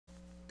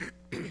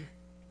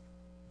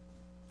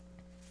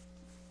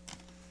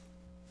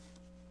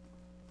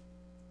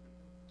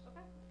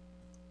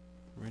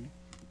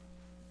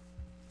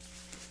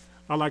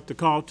I'd like to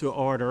call to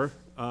order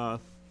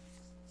the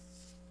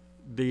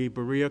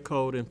Berea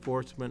Code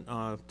Enforcement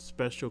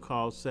Special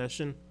Call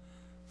Session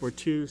for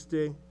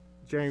Tuesday,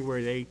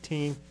 January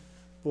 18th,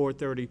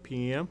 4:30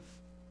 p.m.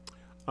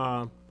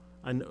 I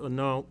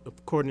know,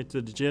 according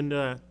to the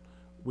agenda,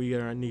 we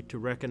need to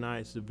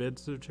recognize the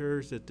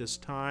visitors at this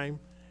time,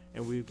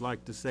 and we'd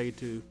like to say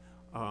to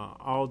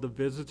all the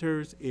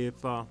visitors, if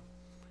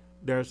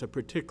there's a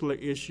particular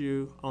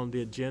issue on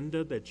the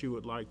agenda that you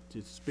would like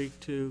to speak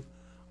to,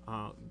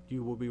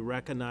 you will be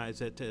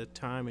recognized at that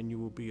time and you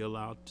will be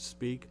allowed to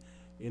speak.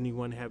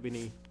 Anyone have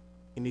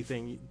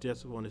anything you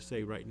just want to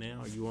say right now,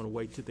 or you want to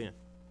wait till then?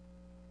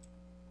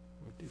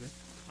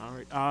 All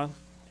right.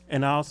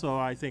 And also,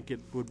 I think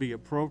it would be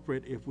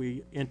appropriate if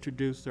we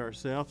introduced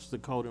ourselves, the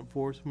Code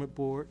Enforcement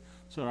Board.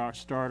 So I'll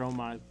start on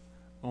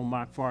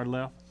my far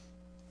left.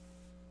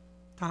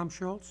 Tom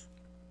Schultz.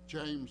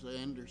 James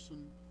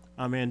Anderson.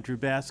 I'm Andrew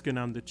Baskin.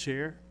 I'm the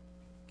chair.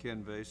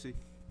 Ken Vasey.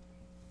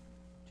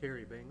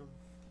 Terry Bingham.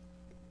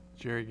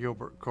 Jerry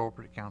Gilbert,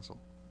 Corporate Counsel.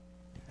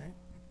 Okay.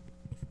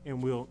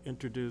 And we'll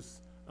introduce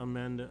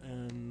Amanda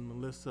and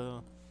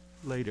Melissa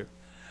later.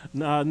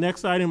 Now,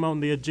 next item on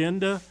the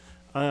agenda,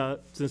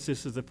 since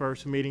this is the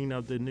first meeting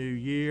of the new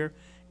year,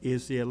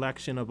 is the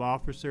election of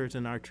officers.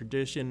 And our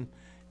tradition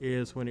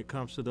is, when it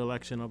comes to the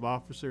election of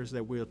officers,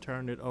 that we'll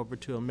turn it over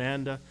to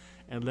Amanda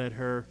and let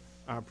her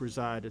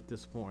preside at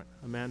this point.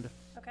 Amanda?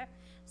 Okay,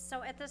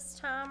 so at this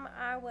time,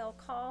 I will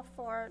call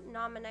for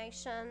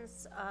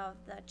nominations of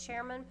the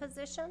chairman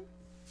position.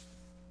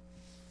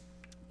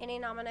 Any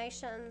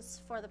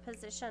nominations for the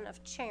position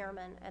of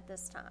chairman at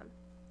this time?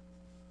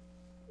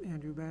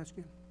 Andrew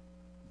Baskin.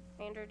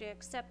 Andrew, do you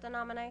accept the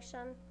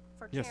nomination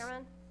for Yes.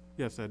 chairman?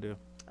 Yes, I do.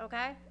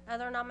 Okay,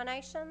 other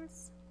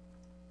nominations?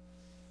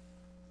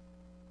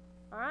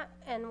 All right,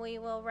 and we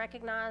will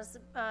recognize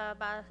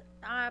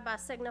by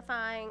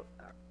signifying,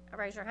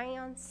 raise your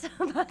hands,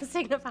 by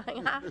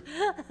signifying aye,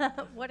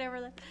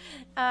 whatever.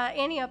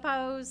 Any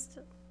opposed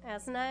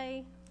as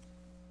nay?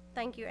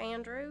 Thank you,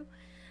 Andrew.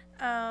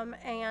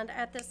 And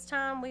at this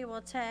time, we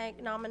will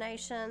take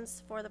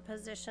nominations for the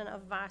position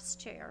of vice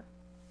chair.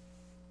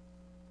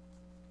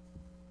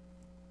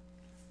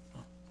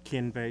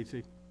 Ken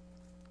Vasey.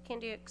 Ken,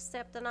 do you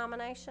accept the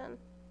nomination?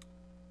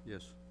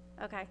 Yes.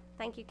 Okay,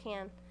 thank you,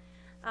 Ken.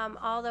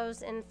 All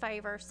those in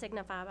favor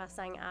signify by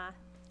saying aye.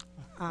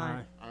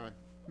 Aye. Aye.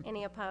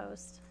 Any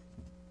opposed?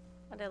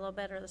 I did a little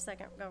better the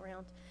second go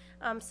round.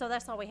 So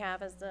that's all we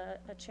have is a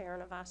chair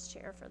and a vice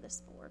chair for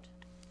this board.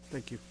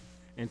 Thank you.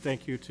 And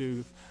thank you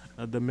to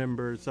the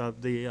members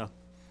of the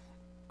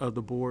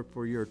board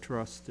for your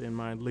trust in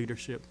my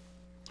leadership.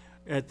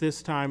 At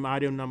this time,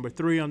 item number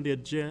 4 on the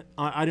agenda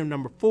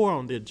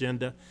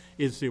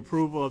is the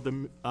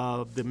approval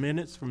of the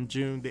minutes from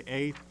June the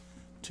 8th,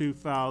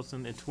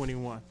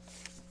 2021.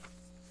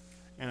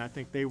 And I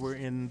think they were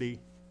in the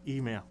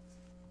email.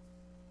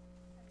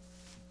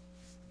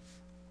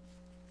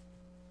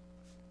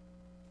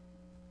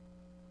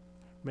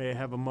 May I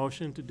have a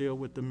motion to deal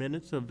with the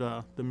minutes of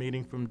the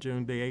meeting from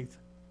June the 8th?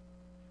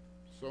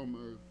 So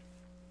moved.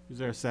 Is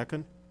there a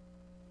second?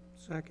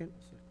 Second.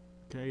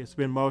 Okay, it's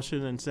been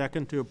motioned and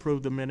second to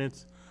approve the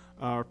minutes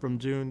from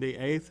June the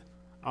 8th.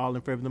 All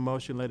in favor of the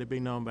motion, let it be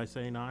known by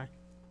saying aye.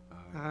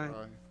 Aye.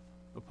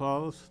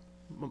 Opposed?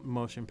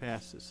 Motion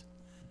passes.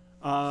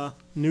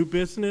 New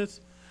business.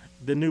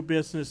 The new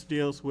business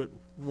deals with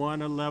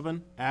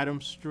 111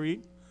 Adams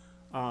Street,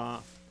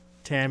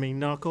 Tammy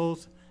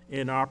Knuckles,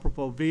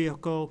 inoperable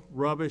vehicle,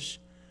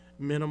 rubbish,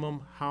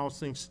 minimum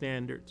housing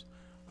standards.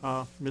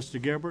 Mr.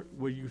 Gilbert,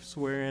 will you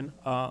swear in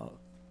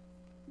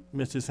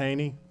Mrs.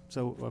 Haney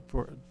so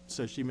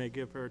she may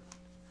give her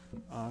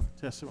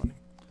testimony?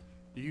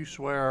 Do you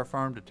swear or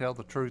affirm to tell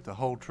the truth, the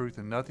whole truth,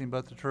 and nothing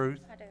but the truth?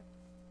 I do.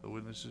 The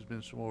witness has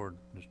been sworn,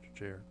 Mr.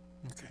 Chair.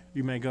 Okay.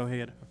 You may go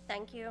ahead.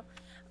 Thank you.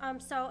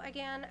 So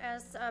again,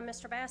 as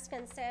Mr.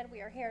 Baskin said,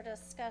 we are here to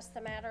discuss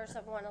the matters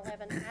of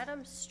 111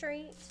 Adams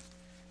Street.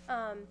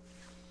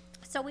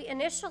 So we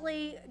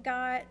initially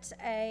got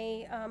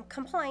a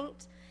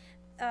complaint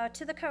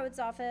to the codes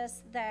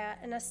office that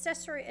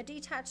a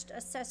detached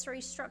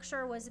accessory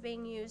structure was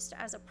being used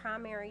as a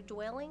primary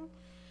dwelling.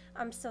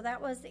 So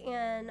that was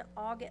in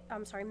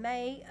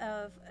May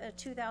of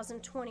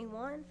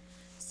 2021.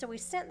 So we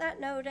sent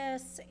that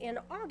notice. In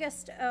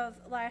August of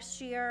last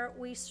year,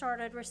 we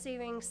started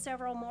receiving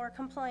several more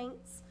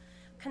complaints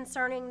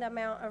concerning the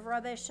amount of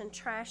rubbish and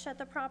trash at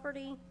the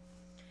property.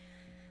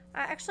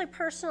 I actually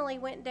personally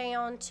went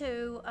down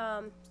to,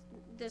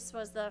 this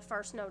was the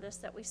first notice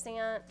that we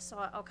sent, so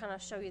I'll kind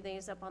of show you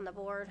these up on the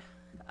board.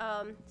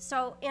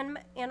 So in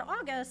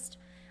August,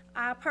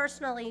 I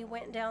personally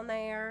went down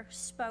there,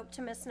 spoke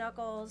to Miss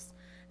Knuckles,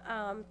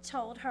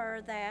 told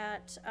her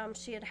that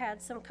she had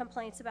had some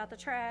complaints about the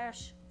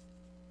trash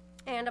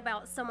and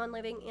about someone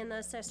living in the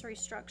accessory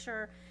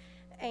structure,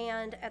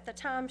 and at the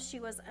time she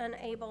was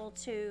unable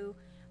to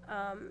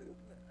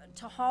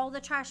haul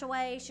the trash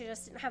away. She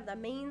just didn't have the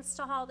means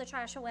to haul the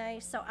trash away.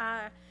 So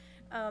I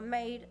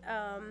made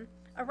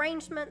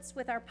arrangements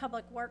with our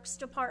Public Works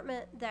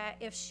Department that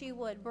if she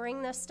would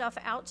bring this stuff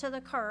out to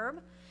the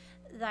curb,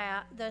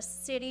 that the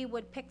city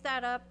would pick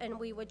that up and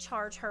we would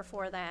charge her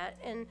for that.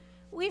 And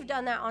we've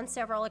done that on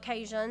several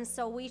occasions,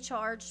 so we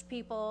charged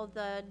people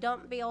the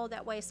dump bill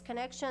that Waste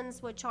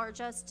Connections would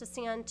charge us to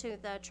send to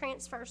the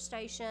transfer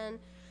station,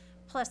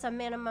 plus a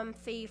minimum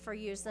fee for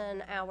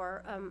using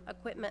our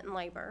equipment and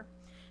labor.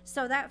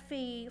 So that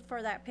fee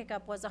for that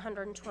pickup was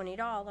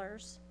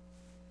 $120.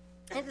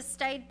 It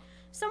stayed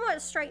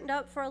somewhat straightened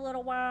up for a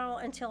little while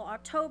until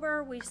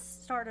October. We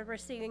started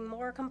receiving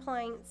more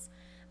complaints,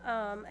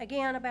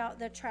 again, about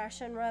the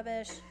trash and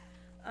rubbish.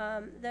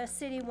 The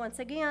city once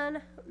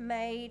again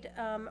made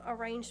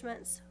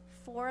arrangements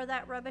for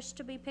that rubbish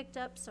to be picked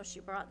up, so she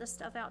brought the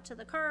stuff out to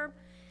the curb,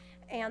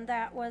 and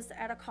that was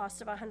at a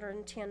cost of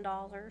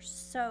 $110.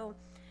 So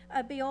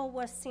a bill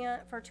was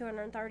sent for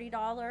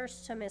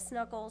 $230 to Ms.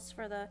 Knuckles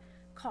for the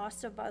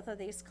cost of both of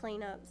these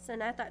cleanups.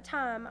 And at that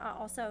time, I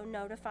also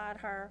notified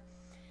her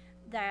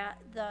that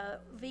the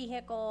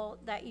vehicle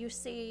that you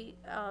see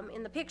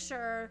in the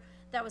picture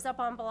that was up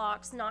on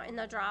blocks, not in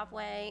the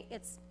driveway,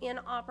 it's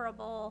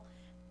inoperable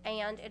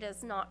and it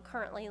is not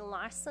currently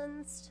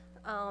licensed.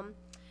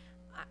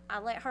 I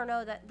let her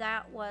know that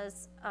that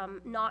was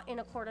not in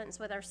accordance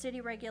with our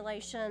city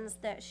regulations,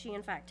 that she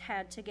in fact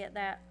had to get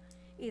that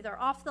either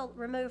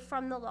removed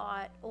from the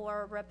lot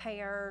or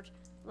repaired,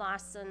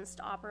 licensed,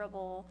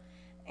 operable,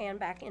 and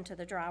back into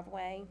the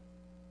driveway.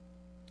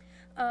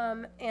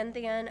 And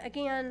then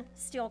again,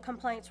 still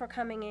complaints were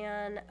coming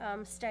in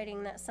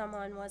stating that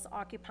someone was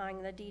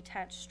occupying the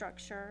detached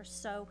structure.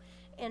 So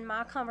in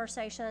my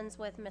conversations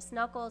with Ms.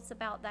 Knuckles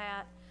about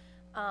that,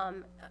 I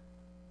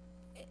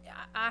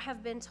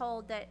have been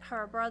told that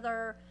her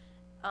brother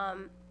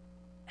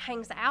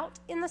hangs out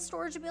in the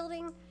storage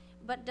building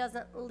but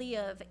doesn't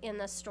live in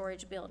the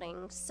storage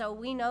building. So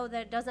we know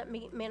that it doesn't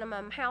meet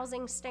minimum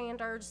housing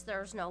standards.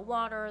 There's no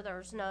water,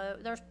 there's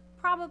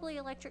probably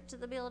electric to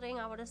the building,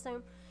 I would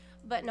assume,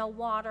 but no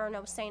water,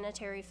 no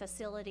sanitary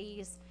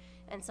facilities.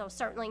 And so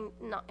certainly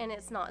not, and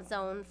it's not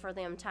zoned for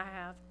them to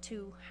have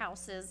two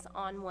houses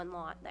on one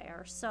lot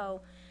there.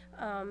 So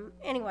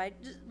anyway,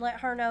 just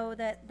let her know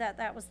that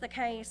that was the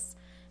case.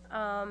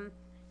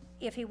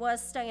 If he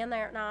was staying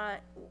there at night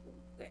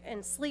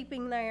and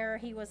sleeping there,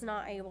 he was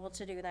not able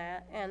to do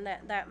that, and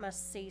that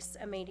must cease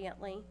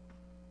immediately.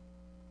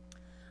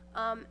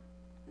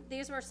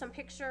 These were some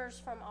pictures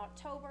from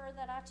October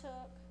that I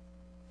took.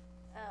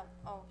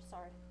 Oh,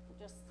 sorry,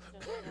 just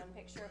one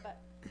picture, but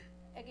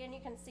again, you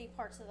can see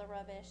parts of the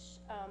rubbish.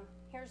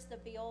 Here's the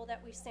bill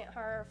that we sent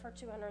her for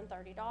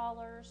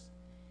 $230.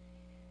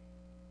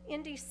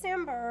 In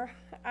December,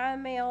 I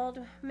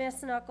mailed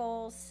Miss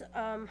Knuckles,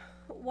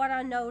 what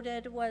I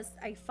noted was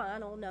a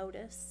final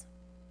notice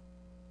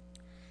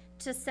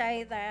to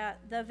say that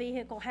the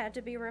vehicle had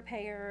to be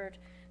repaired,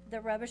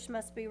 the rubbish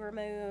must be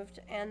removed,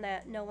 and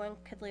that no one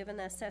could live in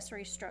the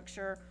accessory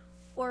structure,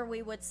 or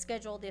we would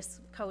schedule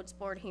this codes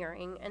board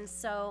hearing. And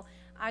so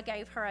I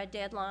gave her a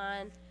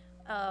deadline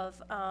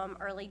of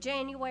early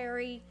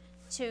January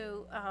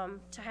to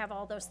have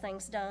all those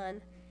things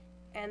done.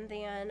 And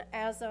then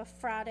as of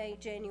Friday,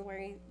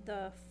 January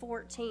the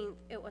 14th,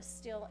 it was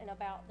still in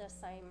about the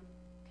same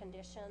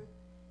condition.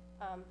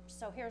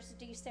 So here's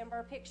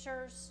December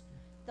pictures,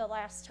 the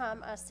last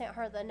time I sent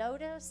her the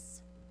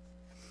notice.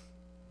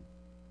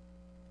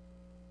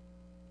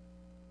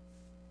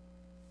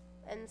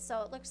 And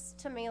so it looks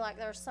to me like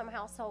there's some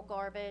household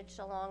garbage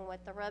along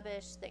with the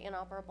rubbish, the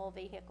inoperable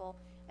vehicle,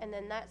 and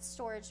then that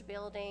storage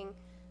building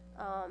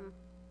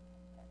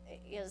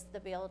is the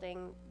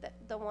building,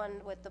 the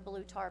one with the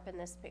blue tarp in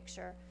this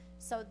picture.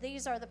 So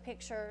these are the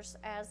pictures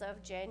as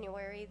of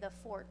January the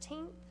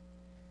 14th.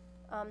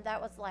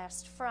 That was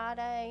last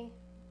Friday.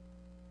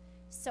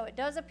 So it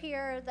does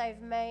appear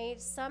they've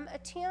made some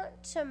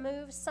attempt to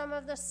move some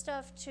of the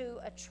stuff to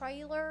a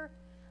trailer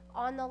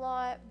on the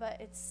lot, but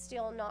it's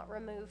still not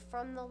removed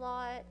from the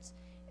lot.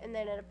 And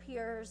then it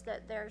appears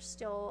that there's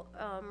still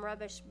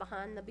rubbish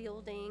behind the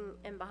building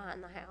and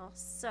behind the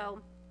house.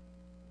 So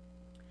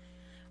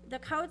the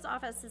codes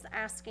office is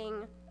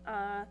asking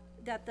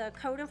that the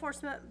code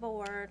enforcement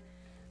board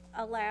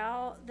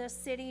allow the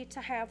city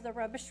to have the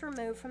rubbish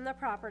removed from the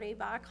property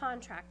by a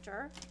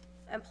contractor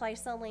and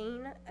place a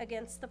lien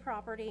against the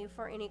property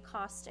for any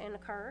cost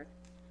incurred.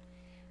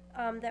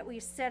 That we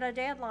set a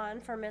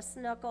deadline for Ms.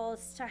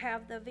 Knuckles to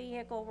have the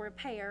vehicle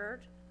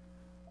repaired,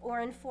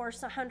 or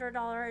enforce a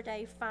 $100 a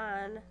day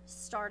fine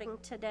starting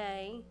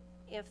today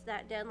if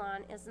that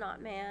deadline is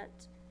not met,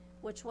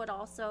 which would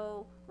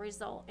also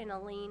result in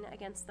a lien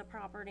against the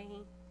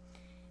property,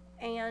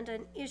 and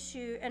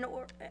issue an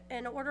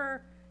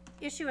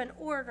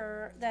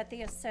order that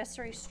the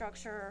accessory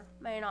structure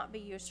may not be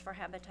used for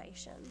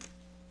habitation.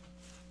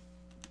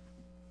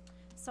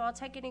 So I'll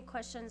take any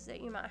questions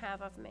that you might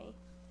have of me.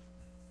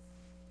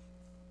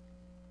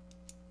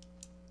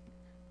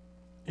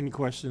 Any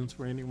questions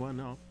for anyone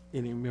else?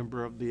 Any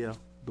member of the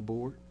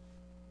board?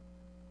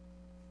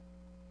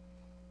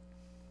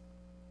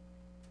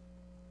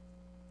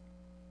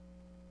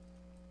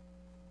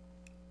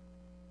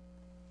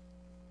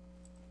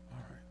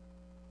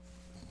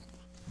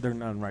 There are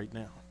none right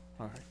now.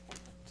 All right.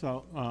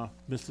 So,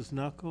 Mrs.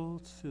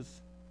 Knuckles,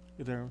 is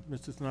there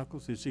Mrs.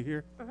 Knuckles? Is she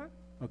here? Mhm.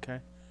 Okay.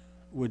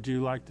 Would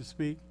you like to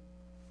speak?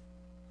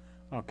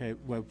 Okay,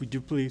 well, would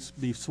you please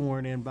be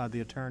sworn in by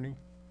the attorney?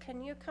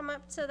 Can you come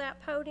up to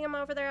that podium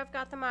over there? I've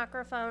got the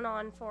microphone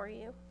on for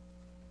you.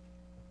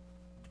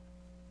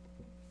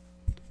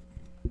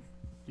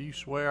 Do you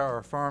swear or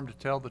affirm to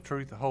tell the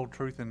truth, the whole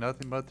truth, and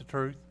nothing but the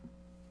truth?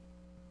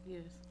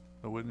 Yes.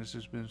 The witness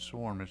has been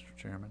sworn, Mr.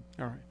 Chairman.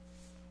 All right.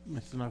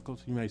 Mr.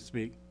 Knuckles, you may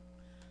speak.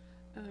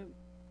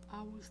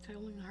 I was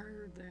telling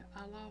her that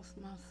I lost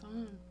my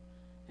son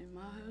and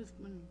my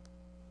husband.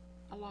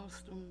 I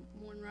lost them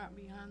one right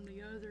behind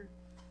the other.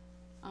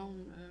 I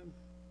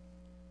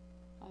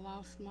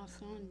lost my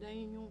son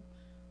Daniel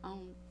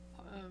on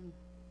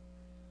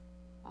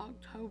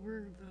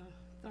October the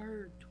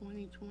 3rd,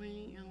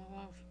 2020, and I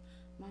lost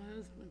my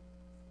husband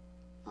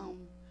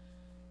on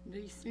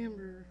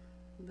December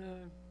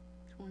the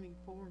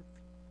 24th,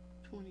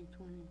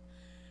 2020.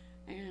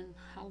 And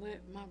I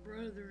let my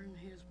brother and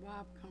his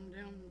wife come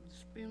down and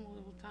spend a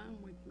little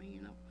time with me,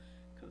 you know,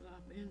 because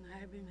I've been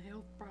having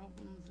health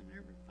problems and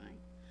everything.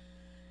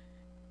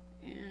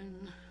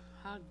 And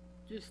I've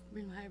just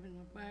been having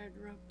a bad,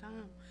 rough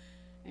time.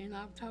 And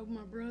I've told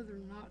my brother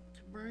not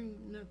to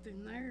bring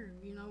nothing there,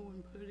 you know,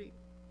 and put it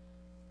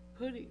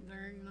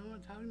there, you know. I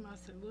told him, I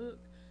said, look,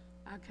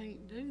 I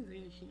can't do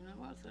this, you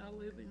know. I said, I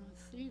live in a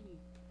city.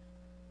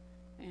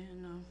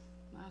 And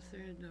I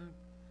said,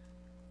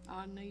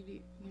 I need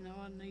it, you know,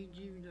 I need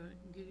you to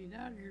get it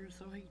out of here.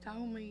 So he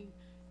told me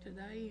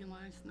today and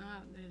last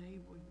night that he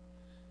would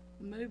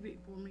move it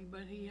for me,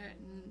 but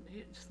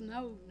it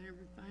snowed and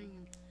everything,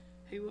 and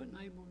he wasn't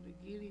able to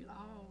get it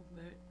all,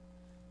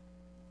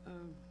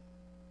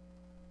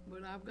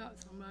 but I've got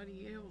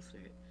somebody else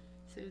that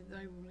said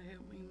they would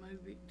help me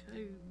move it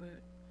too,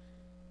 but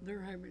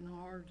they're having a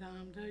hard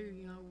time too,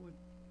 you know, with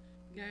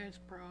gas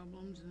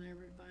problems and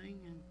everything,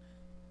 and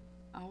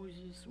I was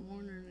just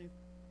wondering if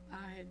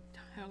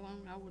how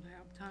long I would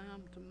have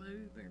time to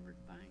move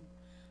everything,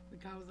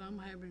 because I'm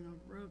having a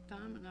rough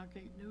time and I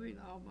can't do it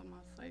all by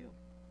myself.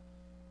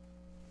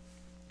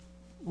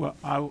 Well,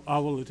 I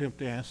will attempt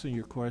to answer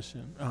your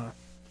question.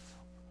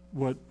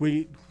 What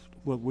we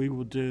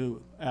will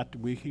do after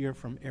we hear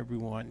from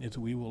everyone is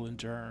we will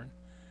adjourn,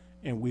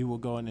 and we will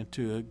go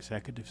into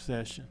executive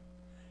session.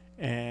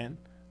 And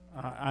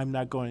I'm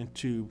not going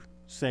to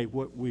say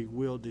what we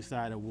will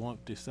decide or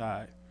won't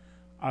decide.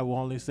 I will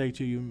only say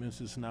to you,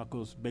 Mrs.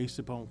 Knuckles, based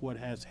upon what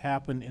has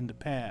happened in the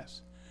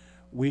past,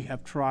 we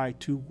have tried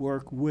to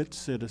work with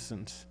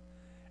citizens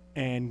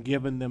and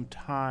given them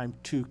time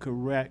to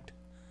correct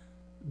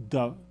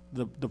the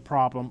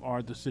problem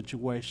or the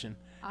situation.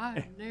 I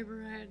have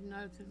never had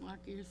nothing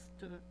like this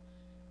to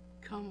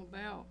come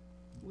about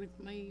with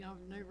me.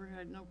 I've never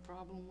had no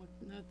problem with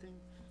nothing.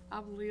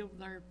 I've lived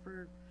there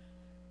for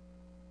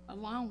a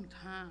long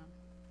time,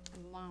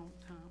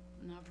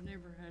 and I've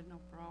never had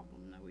no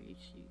problem, no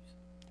issues.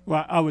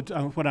 Well,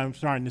 what I'm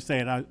starting to say,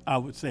 and I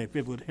would say if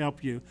it would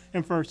help you,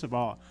 and first of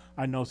all,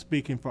 I know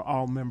speaking for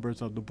all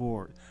members of the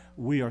board,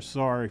 we are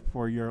sorry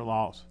for your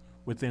loss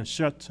within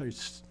such a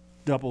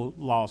double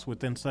loss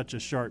within such a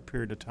short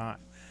period of time.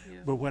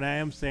 Yeah. But what I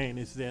am saying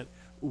is that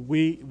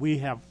we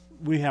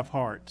have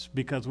hearts,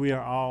 because we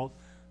are all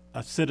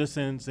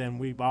citizens, and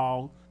we've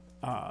all,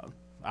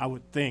 I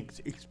would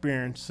think,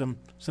 experienced some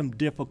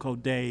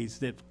difficult days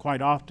that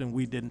quite often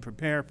we didn't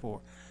prepare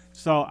for.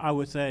 So I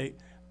would say,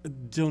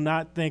 do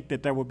not think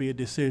that there will be a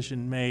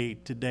decision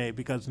made today,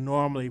 because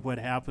normally what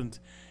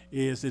happens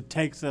is it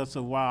takes us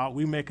a while.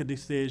 We make a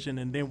decision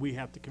and then we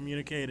have to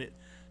communicate it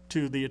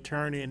to the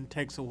attorney, and it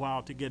takes a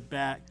while to get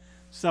back.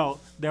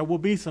 So there will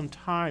be some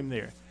time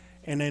there.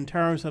 And in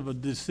terms of a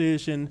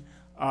decision,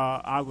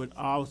 I would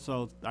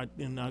also,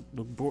 the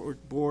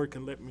board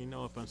can let me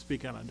know if I'm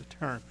speaking out of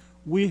turn.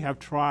 We have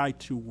tried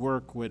to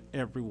work with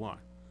everyone,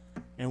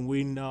 and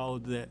we know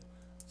that.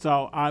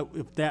 So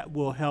if that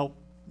will help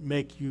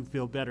make you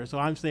feel better. So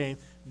I'm saying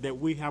that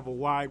we have a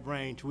wide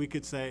range. We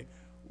could say,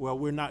 well,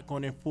 we're not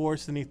going to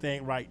enforce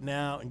anything right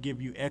now and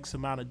give you X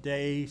amount of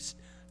days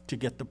to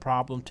get the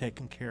problem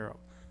taken care of.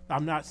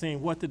 I'm not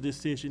saying what the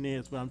decision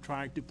is, but I'm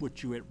trying to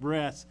put you at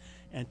rest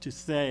and to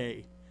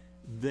say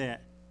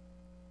that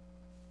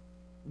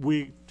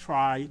we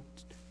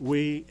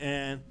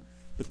and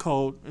the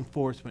code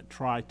enforcement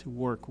try to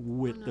work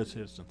with the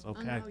citizens,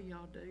 okay? I know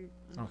y'all do.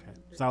 I know Okay, y'all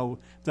do.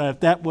 so if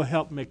that will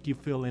help make you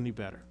feel any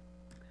better.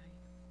 Okay,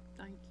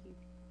 thank you.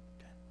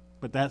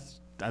 But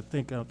I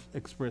think I've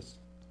expressed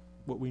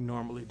what we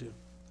normally do.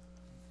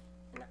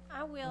 And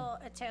I will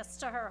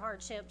attest to her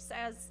hardships,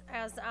 as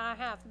I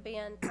have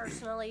been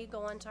personally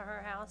going to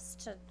her house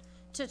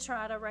to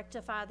try to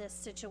rectify this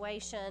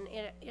situation.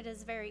 It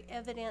is very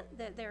evident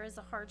that there is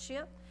a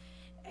hardship,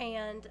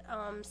 and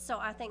so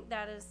I think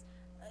that is,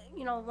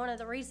 one of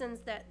the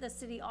reasons that the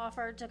city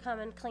offered to come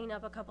and clean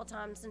up a couple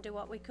times and do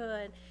what we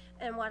could.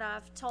 And what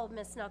I've told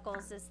Ms.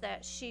 Knuckles is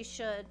that she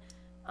should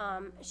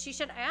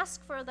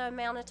ask for the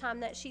amount of time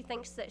that she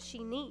thinks that she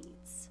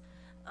needs.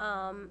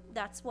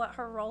 That's what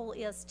her role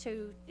is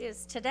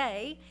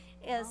today,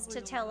 is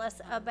to tell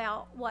us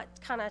about what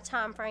kind of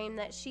time frame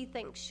that she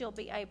thinks she'll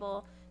be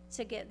able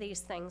to get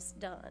these things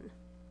done.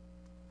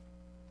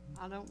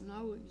 I don't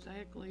know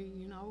exactly,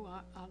 you know,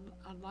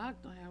 I'd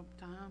like to have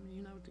time,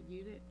 you know, to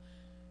get it.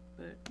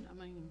 But, I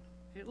mean,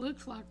 it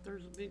looks like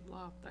there's a big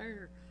lot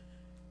there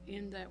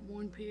in that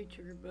one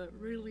picture, but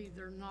really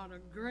they're not a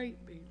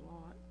great big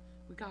lot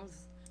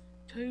because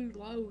 2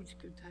 loads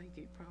could take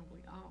it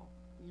probably all,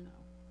 you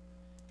know.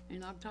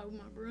 And I've told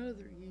my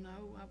brother, you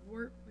know, I've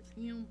worked with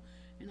him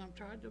and I've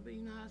tried to be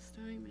nice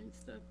to him and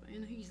stuff,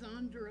 and he's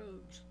on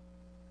drugs.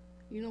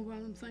 You know what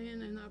I'm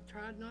saying? And I've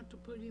tried not to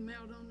put him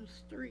out on the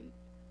street.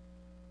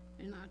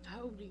 And I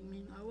told him,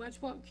 you know,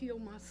 that's what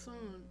killed my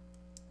son,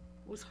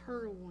 was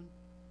heroin.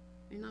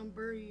 And I'm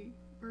very,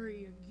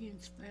 very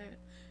against that.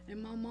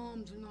 And my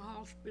mom's in the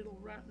hospital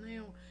right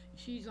now.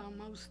 She's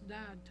almost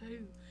died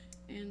too.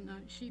 And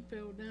she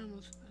fell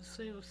down a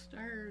set of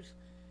stairs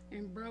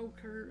and broke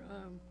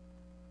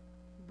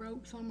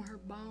some of her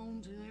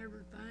bones and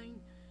everything.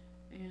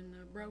 And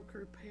broke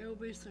her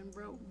pelvis and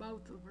broke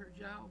both of her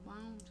jaw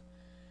bones.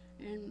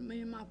 And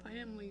me and my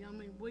family, I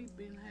mean, we've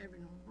been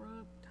having a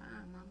rough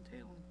time, I'm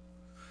telling you.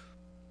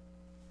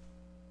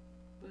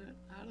 But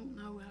I don't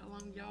know how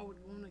long y'all would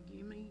want to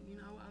give me, you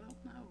know, I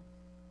don't know.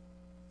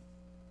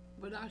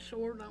 But I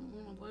sure don't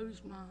want to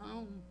lose my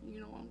home, you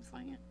know what I'm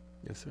saying?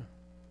 Yes, sir.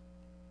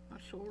 I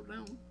sure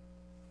don't.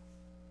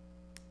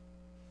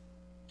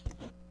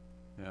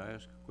 May I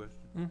ask a question?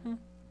 Mm-hmm.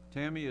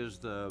 Tammy, is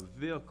the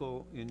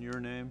vehicle in your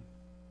name?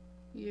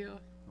 Yeah,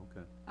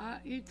 Okay.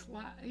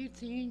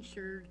 it's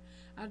insured.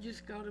 I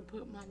just gotta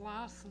put my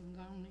license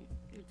on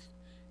it.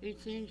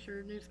 It's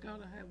insured and it's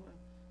gotta have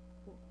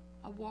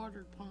a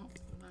water pump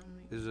put on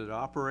it. Is it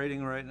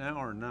operating right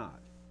now or not?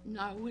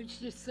 No, it's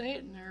just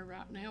sitting there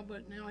right now,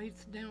 but now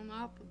it's down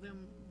off of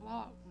them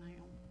block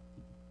now.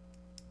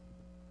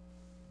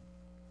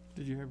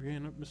 Did you have your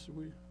hand up, Mr.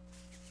 Williams?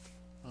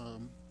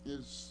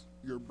 Is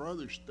your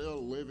brother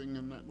still living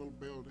in that little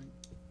building?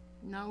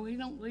 No, he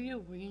don't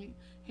live with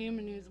him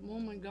and his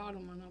woman got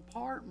him an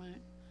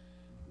apartment,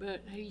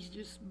 but he's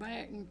just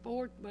back and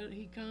forth, but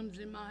he comes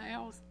in my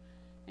house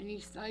and he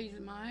stays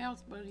in my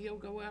house, but he'll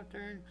go out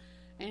there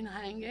and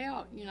hang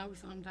out, you know,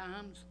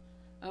 sometimes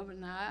of a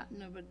night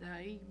and of a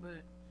day,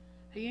 but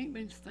he ain't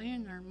been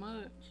staying there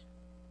much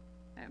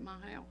at my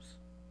house.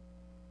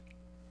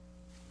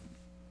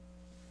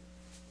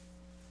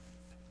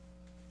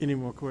 Any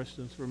more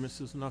questions for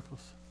Mrs.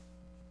 Knuckles?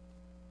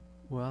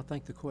 Well, I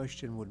think the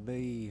question would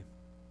be,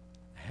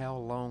 how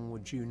long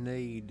would you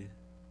need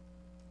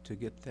to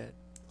get that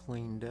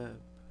cleaned up?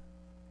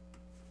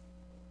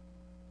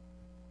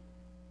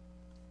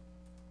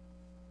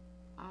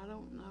 I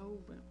don't know,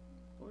 but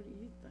what do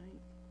you think?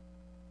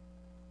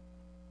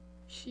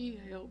 She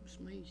helps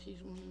me.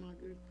 She's one of my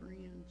good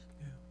friends.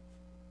 Yeah.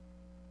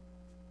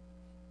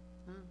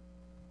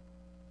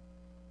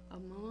 Huh? A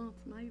month,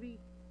 maybe?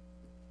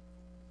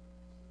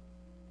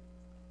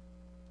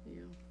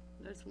 Yeah,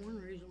 that's one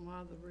reason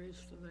why the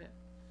rest of that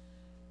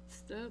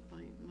stuff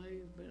ain't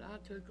moved, but I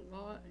took a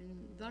lot,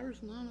 and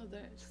there's none of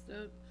that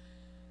stuff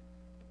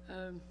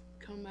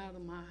come out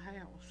of my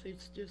house.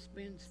 It's just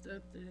been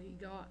stuff that he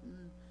got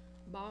in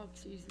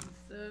boxes and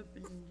stuff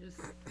and just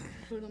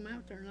put them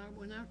out there. And I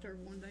went out there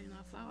one day and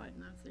I saw it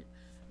and I said,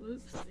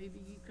 look,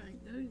 Stevie, you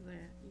can't do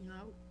that, you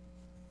know.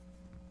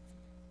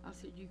 I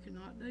said, you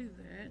cannot do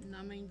that. And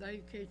I mean,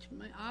 they catch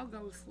me. I'll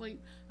go to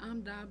sleep.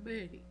 I'm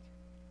diabetic,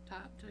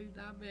 type 2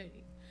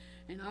 diabetic.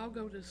 And I'll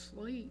go to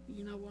sleep,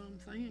 you know what I'm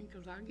saying,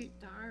 because I get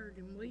tired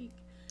and weak.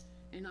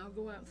 And I'll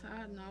go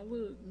outside and I'll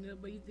look and there'll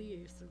be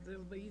this or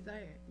there'll be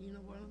that, you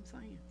know what I'm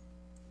saying.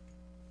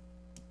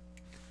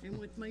 And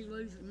with me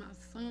losing my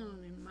son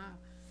and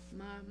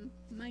my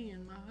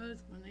man, my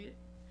husband,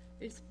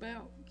 it's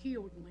about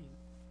killed me.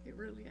 It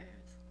really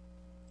has.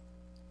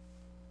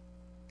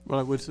 Well,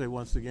 I would say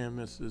once again,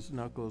 Mrs.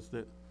 Knuckles,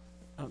 that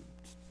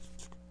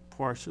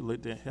partially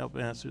to help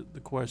answer the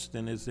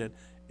question is that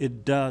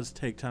it does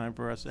take time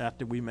for us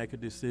after we make a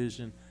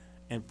decision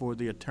and for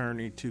the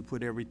attorney to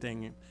put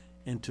everything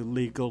into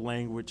legal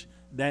language.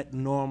 That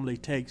normally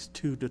takes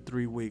 2 to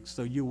 3 weeks.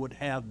 So you would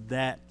have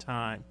that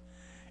time.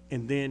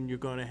 And then you're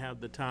going to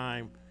have the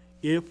time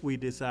if we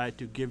decide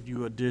to give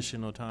you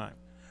additional time.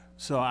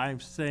 So I'm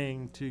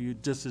saying to you,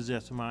 this is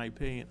just my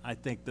opinion, I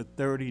think the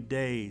 30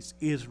 days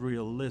is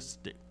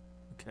realistic,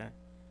 okay?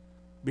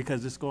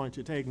 Because it's going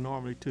to take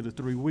normally 2 to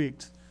 3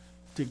 weeks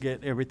to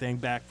get everything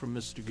back from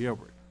Mr.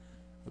 Gilbert,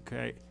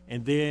 okay?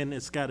 And then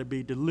it's got to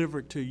be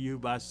delivered to you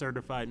by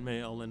certified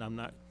mail, and I'm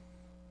not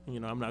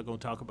going to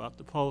talk about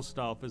the post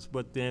office,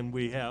 but then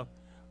we have,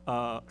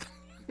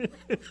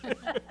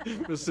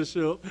 Mr.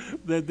 Schultz,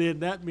 then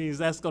that means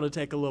that's going to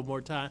take a little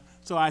more time.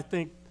 So I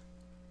think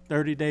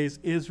 30 days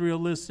is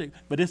realistic,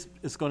 but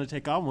it's going to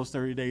take almost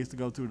 30 days to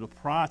go through the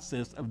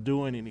process of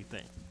doing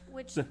anything.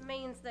 Which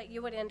means that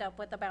you would end up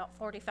with about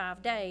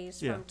 45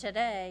 days Yeah. from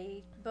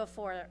today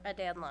before a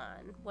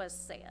deadline was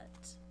set.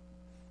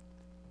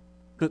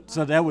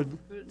 So that would,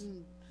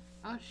 Putting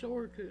I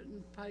sure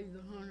couldn't pay the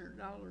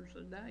 $100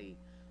 a day.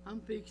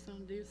 I'm fixed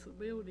on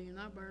disability and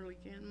I barely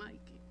can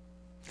make it.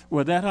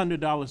 Well, that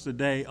 $100 a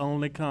day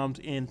only comes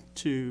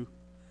into,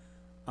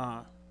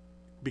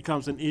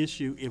 becomes an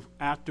issue if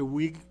after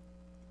we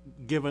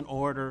give an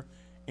order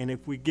and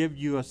if we give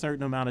you a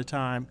certain amount of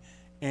time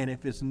and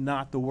if it's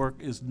not, the work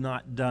is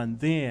not done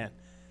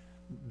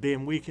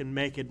then we can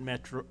make it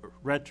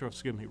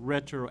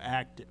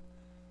retroactive.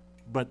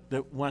 But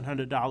the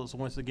 $100,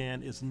 once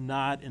again, is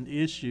not an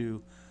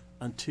issue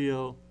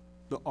until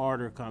the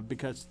order comes,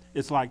 because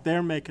it's like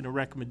they're making a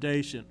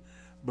recommendation,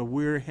 but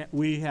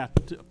we have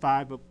to,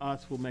 5 of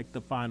us will make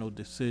the final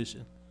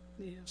decision.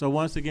 Yeah. So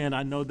once again,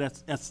 I know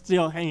that's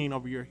still hanging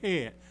over your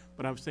head,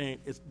 but I'm saying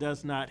it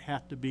does not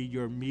have to be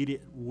your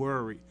immediate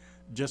worry.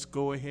 Just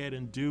go ahead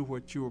and do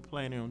what you were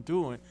planning on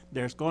doing.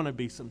 There's going to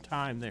be some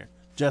time there,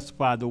 just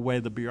by the way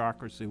the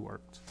bureaucracy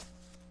works.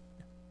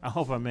 I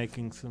hope I'm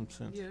making some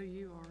sense. Yeah,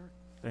 you are.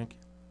 Thank you.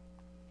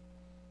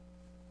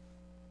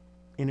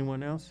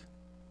 Anyone else?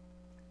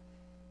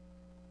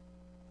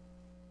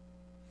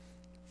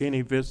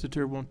 Any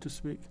visitor want to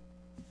speak?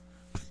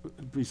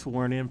 Be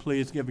sworn in,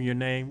 please. Give me your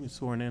name and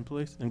sworn in,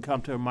 please, and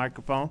come to a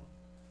microphone.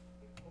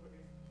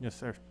 Yes,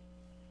 sir.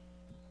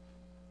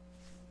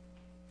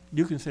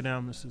 You can sit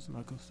down, Mrs.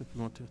 Knuckles, if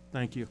you want to.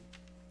 Thank you.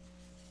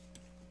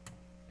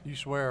 You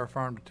swear or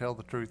affirm to tell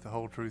the truth, the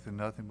whole truth, and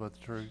nothing but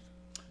the truth?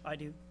 I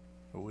do.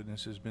 The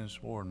witness has been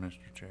sworn,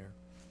 Mr. Chair.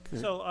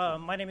 Okay. So,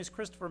 my name is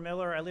Christopher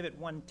Miller. I live at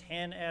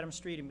 110 Adams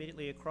Street,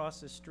 immediately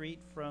across the street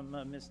from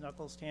Ms.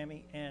 Knuckles,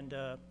 Tammy. And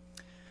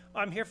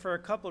I'm here for a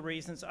couple of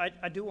reasons.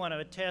 I do want to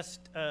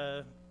attest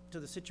to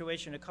the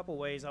situation a couple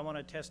ways. I want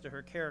to attest to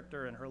her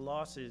character and her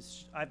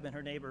losses. I've been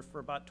her neighbor for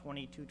about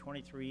 22,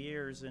 23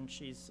 years, and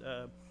she's,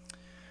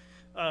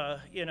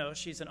 you know,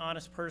 she's an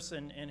honest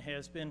person and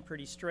has been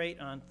pretty straight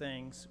on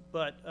things.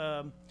 But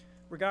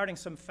regarding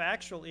some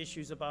factual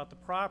issues about the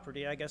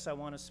property, I guess I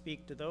want to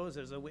speak to those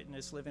as a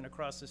witness living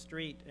across the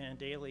street and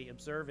daily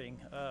observing.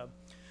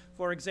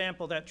 For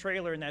example, that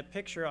trailer in that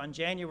picture on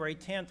January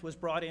 10th was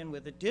brought in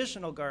with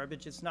additional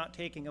garbage. It's not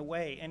taking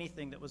away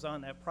anything that was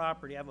on that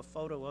property. I have a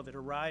photo of it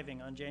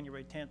arriving on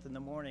January 10th in the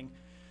morning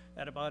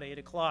at about 8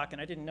 o'clock,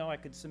 and I didn't know I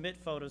could submit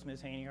photos,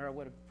 Ms. Haney, or I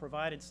would have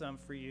provided some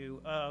for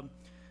you.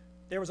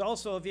 There was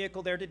also a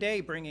vehicle there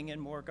today bringing in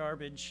more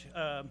garbage.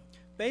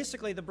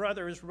 Basically, the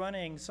brother is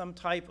running some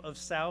type of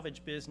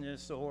salvage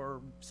business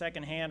or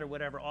secondhand or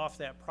whatever off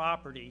that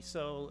property.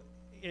 So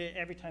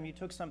every time you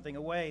took something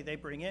away, they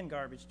bring in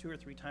garbage 2 or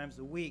 3 times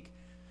a week.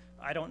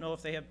 I don't know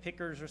if they have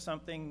pickers or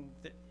something.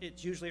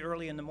 It's usually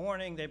early in the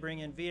morning. They bring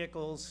in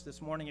vehicles.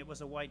 This morning it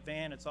was a white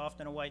van. It's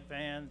often a white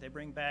van. They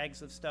bring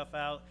bags of stuff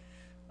out.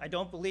 I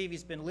don't believe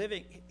he's been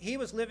living. He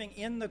was living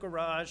in the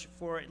garage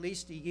for at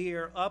least a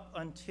year up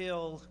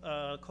until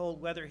cold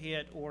weather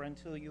hit or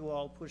until you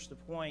all pushed the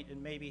point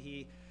and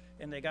maybe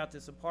and they got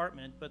this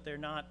apartment, but they're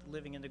not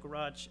living in the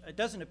garage. It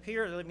doesn't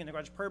appear they're living in the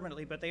garage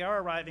permanently, but they are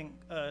arriving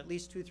at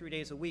least 2 or 3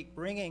 days a week,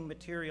 bringing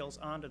materials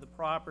onto the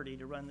property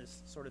to run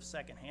this sort of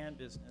secondhand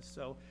business.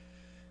 So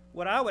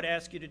what I would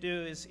ask you to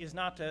do is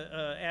not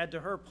to add to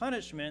her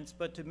punishments,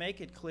 but to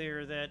make it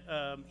clear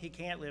that he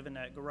can't live in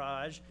that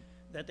garage,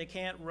 that they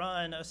can't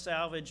run a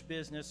salvage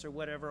business or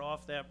whatever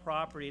off that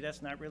property.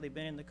 That's not really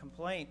been in the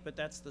complaint, but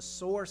that's the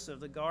source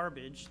of the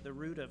garbage, the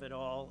root of it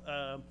all.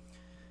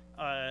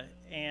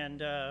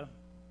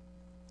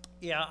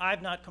 Yeah,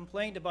 I've not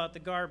complained about the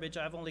garbage.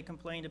 I've only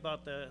complained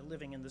about the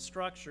living in the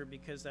structure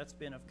because that's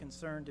been of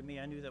concern to me.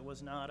 I knew that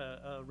was not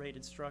a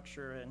rated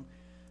structure and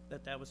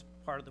that was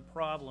part of the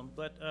problem.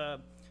 But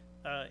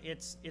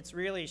it's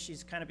really,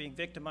 she's kind of being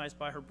victimized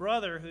by her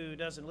brother who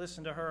doesn't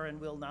listen to her and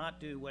will not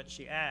do what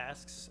she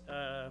asks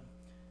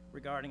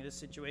regarding this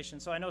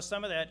situation. So I know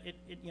some of that, it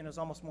you know, is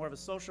almost more of a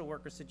social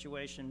worker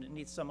situation. It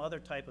needs some other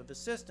type of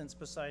assistance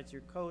besides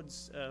your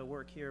codes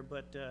work here,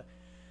 but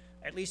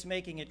at least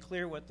making it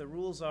clear what the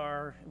rules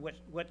are,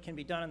 what can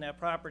be done on that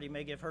property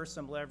may give her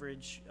some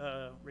leverage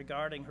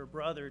regarding her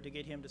brother to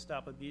get him to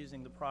stop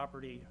abusing the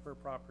property, her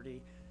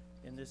property,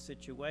 in this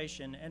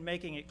situation, and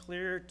making it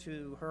clear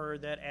to her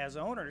that as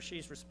owner,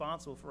 she's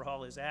responsible for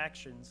all his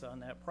actions on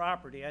that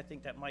property. I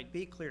think that might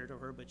be clear to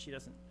her, but she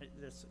doesn't,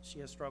 she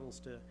has struggles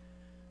to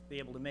be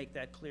able to make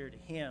that clear to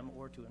him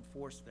or to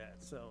enforce that.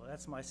 So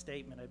that's my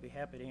statement. I'd be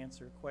happy to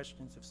answer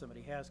questions if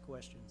somebody has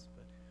questions,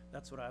 but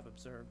that's what I've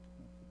observed.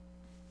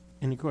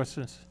 Any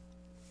questions?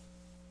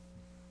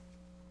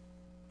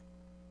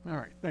 All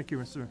right, thank you,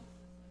 Mr.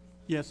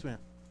 Yes, ma'am.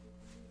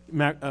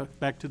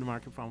 Back to the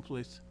microphone,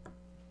 please.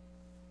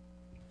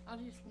 I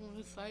just want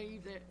to say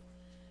that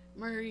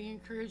Mary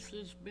and Chris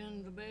has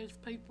been the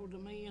best people to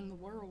me in the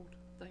world.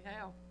 They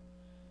have.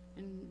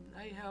 And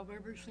they have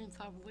ever since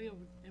I've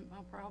lived in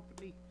my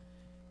property.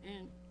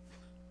 And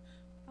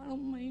I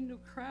don't mean to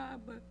cry,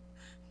 but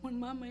when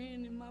my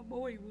man and my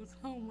boy was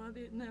home, I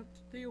didn't have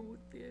to deal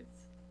with this.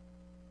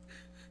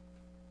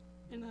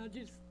 And I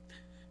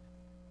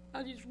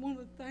just want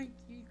to thank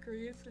you,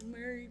 Chris and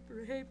Mary,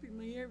 for helping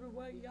me every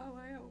way y'all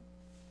have.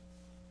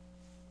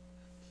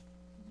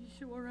 You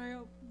sure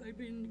have they've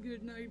been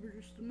good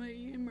neighbors to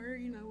me, and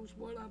Mary knows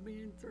what I've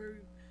been through.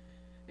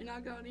 And I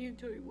got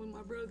into it with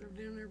my brother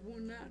down there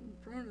one night in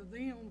front of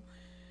them,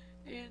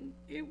 and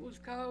it was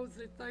cause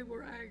that they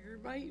were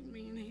aggravating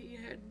me, and he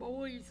had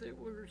boys that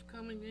were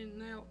coming in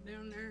and out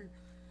down there,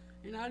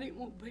 and I didn't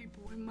want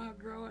people in my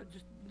garage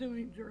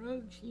doing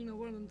drugs, you know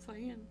what I'm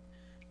saying?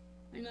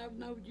 And I've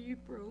known you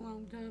for a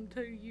long time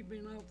too. You've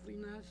been awfully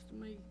nice to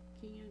me,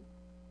 Ken.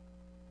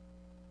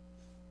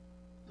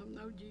 I've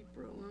known you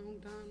for a long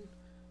time.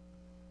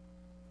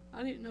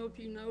 I didn't know if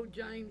you know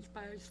James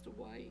passed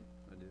away.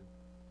 I do.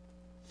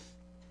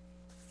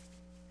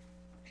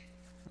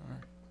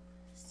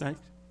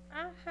 Thanks.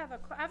 I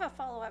have a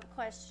follow-up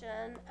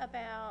question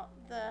about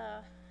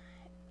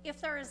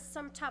if there is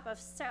some type of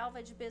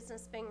salvage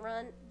business being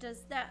run,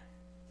 does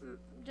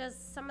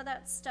some of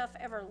that stuff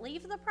ever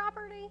leave the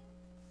property?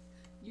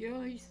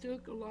 Yeah, he's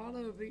took a lot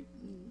of it,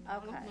 and I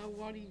Okay. don't know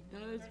what he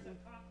does with.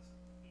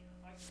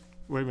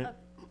 Wait a minute.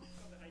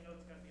 I know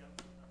it's gotta be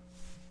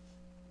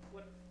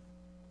up.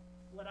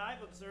 What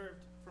I've observed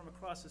from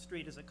across the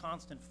street is a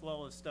constant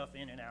flow of stuff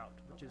in and out,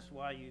 which is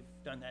why you've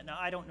done that. Now,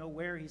 I don't know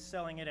where he's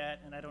selling it at,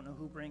 and I don't know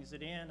who brings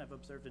it in. I've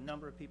observed a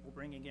number of people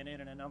bringing it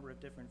in a number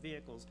of different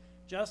vehicles.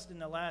 Just in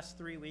the last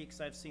 3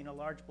 weeks, I've seen a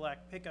large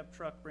black pickup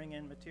truck bring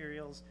in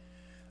materials.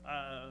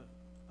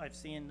 I've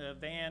seen the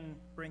van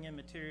bring in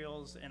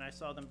materials, and I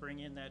saw them bring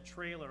in that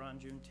trailer on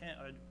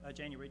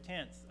January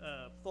 10th,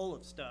 full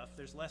of stuff.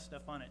 There's less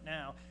stuff on it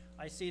now.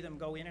 I see them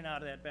go in and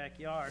out of that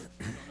backyard.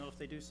 I don't know if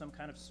they do some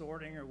kind of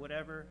sorting or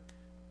whatever.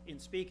 In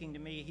speaking to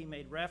me, he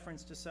made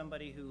reference to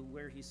somebody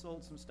where he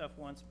sold some stuff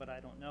once, but I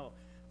don't know.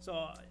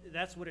 So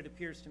that's what it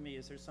appears to me,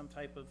 is there's some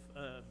type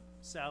of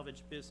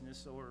salvage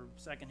business or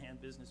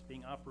secondhand business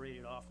being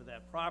operated off of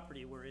that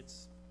property, where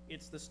it's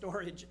the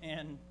storage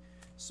and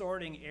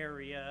sorting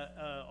area,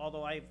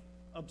 although I've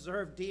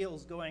observed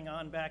deals going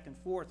on back and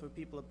forth where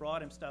people have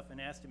brought him stuff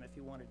and asked him if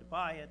he wanted to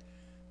buy it,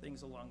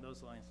 things along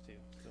those lines too.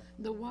 So.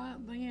 The white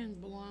van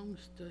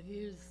belongs to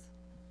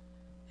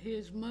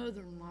his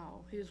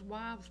mother-in-law. His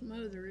wife's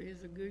mother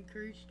is a good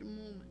Christian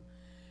woman,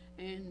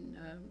 and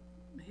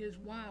his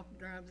wife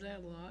drives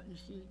that a lot. And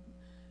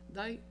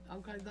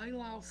they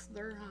lost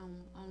their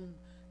home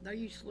they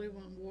used to live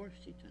on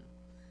Washington.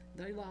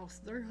 They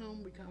lost their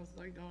home because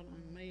they got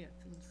on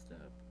meth and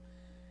stuff.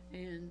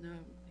 And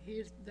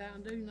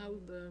I do know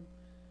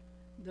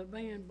the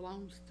van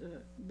belongs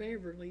to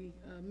Beverly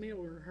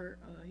Miller,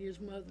 his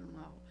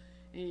mother-in-law.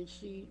 And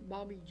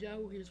Bobby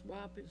Joe, his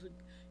wife,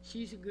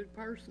 she's a good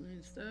person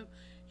and stuff.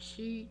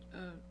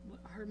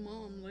 Her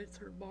mom lets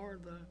her borrow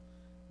the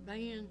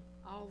van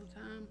all the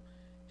time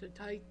to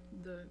take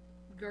the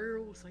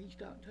girls. He's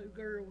got 2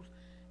 girls,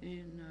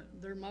 and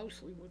they're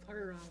mostly with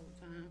her all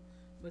the time.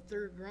 But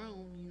they're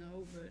grown, you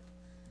know, but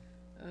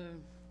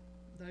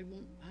they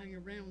won't hang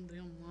around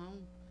them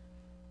long.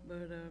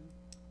 But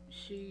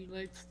she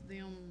lets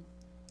them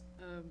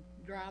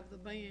drive the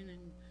van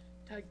and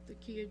take the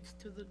kids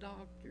to the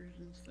doctors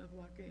and stuff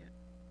like that.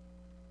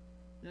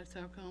 That's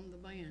how come the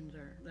van's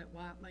there, that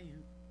white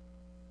van.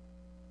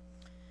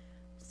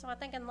 So I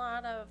think in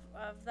light of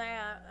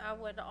that, I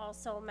would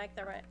also make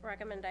the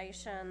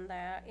recommendation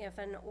that if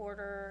an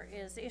order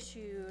is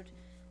issued,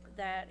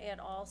 that it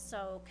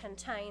also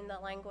contain the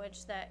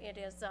language that it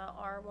is a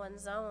R1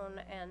 zone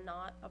and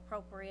not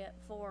appropriate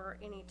for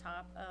any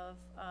type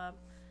of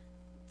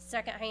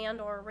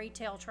secondhand or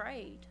retail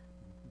trade.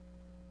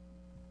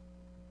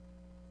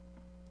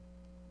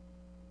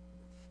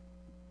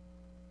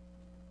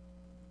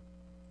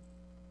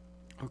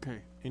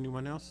 Okay,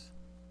 anyone else?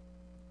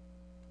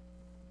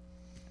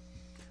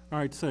 All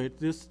right, so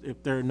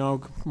if there are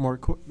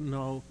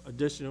no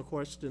additional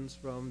questions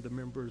from the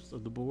members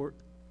of the board,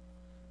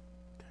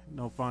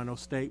 no final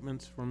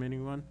statements from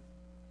anyone?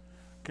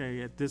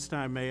 Okay, at this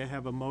time, may I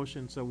have a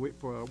motion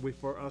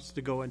for us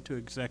to go into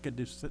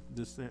executive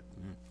session?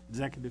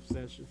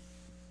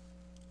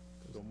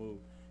 So move.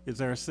 Is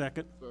there a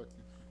second? Second.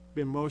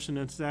 Been motion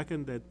and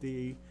second that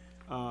the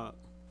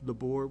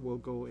board will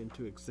go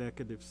into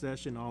executive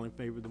session. All in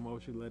favor of the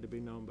motion, let it be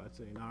known by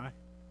saying aye.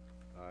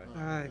 Aye.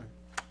 Aye.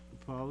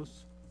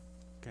 Opposed?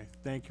 Okay,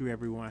 thank you,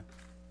 everyone.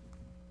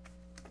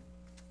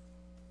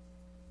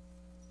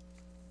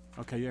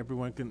 Okay,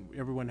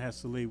 everyone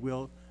has to leave.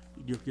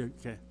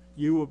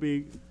 You will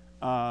be,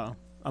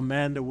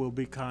 Amanda will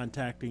be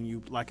contacting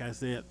you. Like I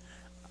said,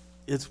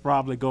 it's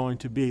probably going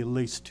to be at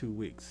least 2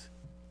 weeks.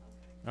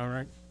 All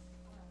right?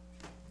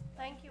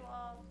 Thank you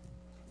all.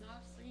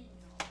 Nice seeing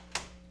y'all.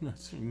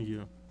 Nice seeing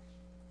you.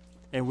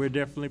 And we're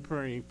definitely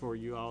praying for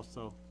you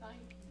also.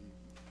 Thank you.